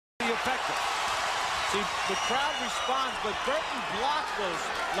See, the crowd responds, but Burton blocked those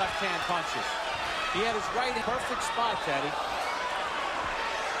left-hand punches. He had his right in perfect spot, Teddy.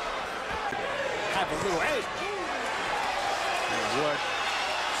 Have a little edge. Wood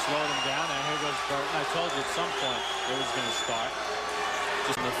slowed him down. Now here goes Burton. I told you at some point it was going to start.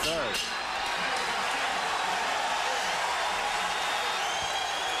 Just in the third.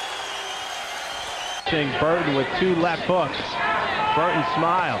 Burton with 2 left hooks. Burton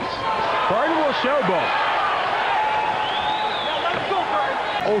smiles. Burton will showboat.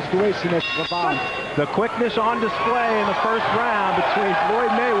 The quickness on display in the first round between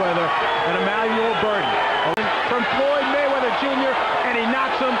Floyd Mayweather and Emanuel Burton. From Floyd Mayweather Jr. and he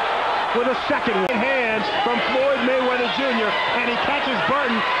knocks him with a second one. Hands from Floyd Mayweather Jr. and he catches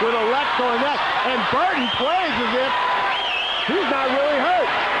Burton with a left going neck. And Burton plays as if he's not really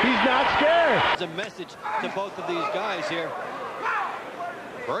hurt. He's not scared. It's a message to both of these guys here.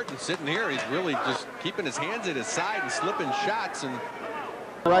 Burton sitting here, he's really just keeping his hands at his side and slipping shots. And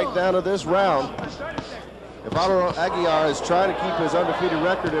right down to this round, Emanuel Aguilar is trying to keep his undefeated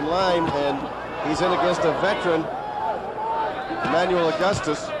record in line, and he's in against a veteran, Emanuel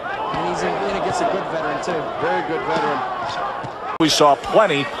Augustus. And he's in against a good veteran, too. Very good veteran. We saw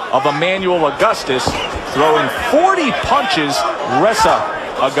plenty of Emanuel Augustus throwing 40 punches. Ressa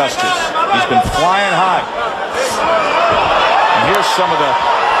Augustus. He's been flying high. And here's some of the...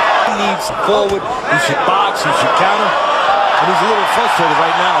 He needs forward, he should box, he should counter, and he's a little frustrated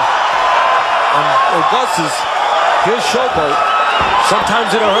right now. And Augustus, here's showboat.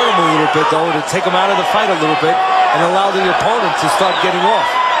 Sometimes it'll hurt him a little bit, though, to take him out of the fight a little bit and allow the opponent to start getting off.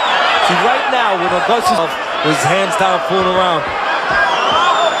 See, right now, when Augustus with his hands down, fooling around,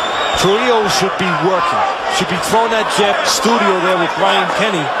 Trujillo should be working. Should be throwing that jet studio there with Brian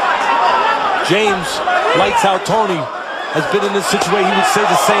Kenny. James, lights out Tony, has been in this situation. He would say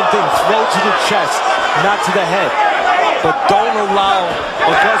the same thing. Throw to the chest, not to the head. But don't allow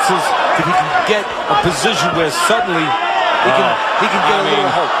Augustus if he can get a position where suddenly he can get a little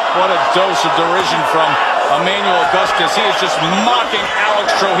hope. What a dose of derision from Emanuel Augustus. He is just mocking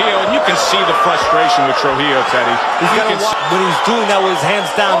Alex Trujillo, and you can see the frustration with Trujillo, Teddy. When he's doing that with his hands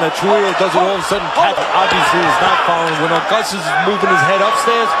down, that Trujillo doesn't all of a sudden catch. Obviously, is not following. When Augustus is moving his head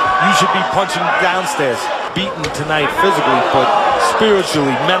upstairs, you should be punching downstairs. Beaten tonight physically, but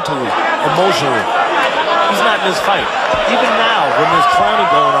spiritually, mentally, emotionally, he's not in this fight. Even now, when there's clowning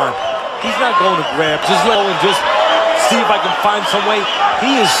going on, he's not going to grab. Just let him just see if I can find some way.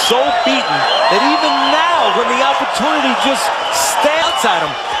 He is so beaten that even now, when the opportunity just stares at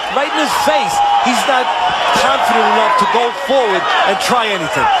him, right in his face, he's not confident enough to go forward and try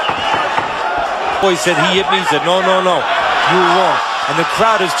anything. Boy said he hit me. He said, no, you were wrong. And the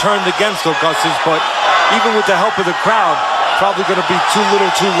crowd has turned against Augustus, but even with the help of the crowd, probably going to be too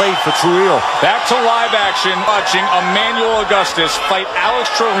little too late for Trujillo. Back to live action, watching Emanuel Augustus fight Alex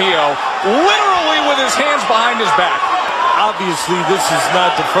Trujillo, literally with his hands behind his back. Obviously, this is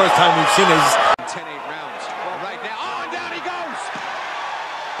not the first time we've seen it. 10-8 rounds. Well, right now, oh, and down he goes.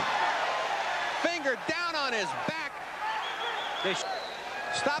 Finger down on his back.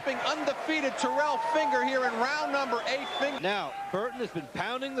 Stopping undefeated Terrell Finger here in round number 8. Now, Burton has been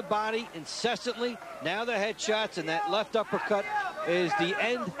pounding the body incessantly. Now the headshots, and that left uppercut is the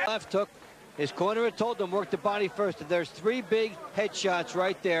end left hook. His corner had told him work the body first. And there's 3 big headshots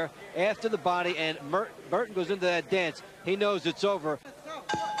right there after the body, and Burton goes into that dance. He knows it's over.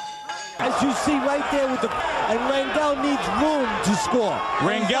 As you see right there with the... And Rangel needs room to score.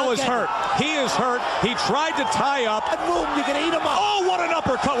 Rangel is hurt. He is hurt. He tried to tie up. That room, you can eat him up. Oh, what an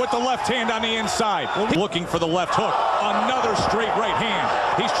uppercut with the left hand on the inside. Looking for the left hook. Another straight right hand.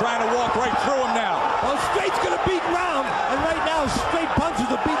 He's trying to walk right through him now. Well, straight's going to beat round. And right now, straight punches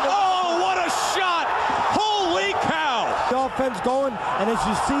are beating. Oh, what a shot. Holy cow. The offense going, and as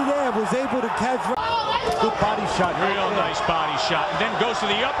you see there, was able to catch... Good body shot. Real nice body shot. And then goes to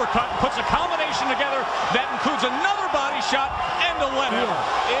the uppercut and puts a combination together that includes another body shot and a left.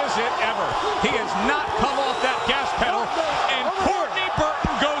 Is it ever? He has not come off that gas pedal, and Courtney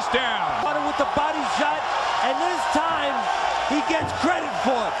Burton goes down. With the body shot, and this time he gets credit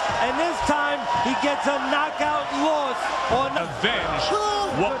for it. And this time he gets a knockout loss on avenge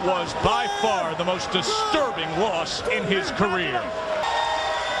what was by far the most disturbing loss in his career.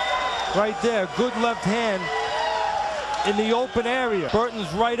 Right there, good left hand in the open area.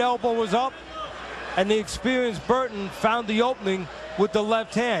 Burton's right elbow was up, and the experienced Burton found the opening with the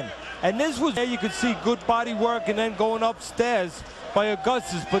left hand. And this was there you could see good body work and then going upstairs by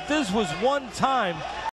Augustus. But this was one time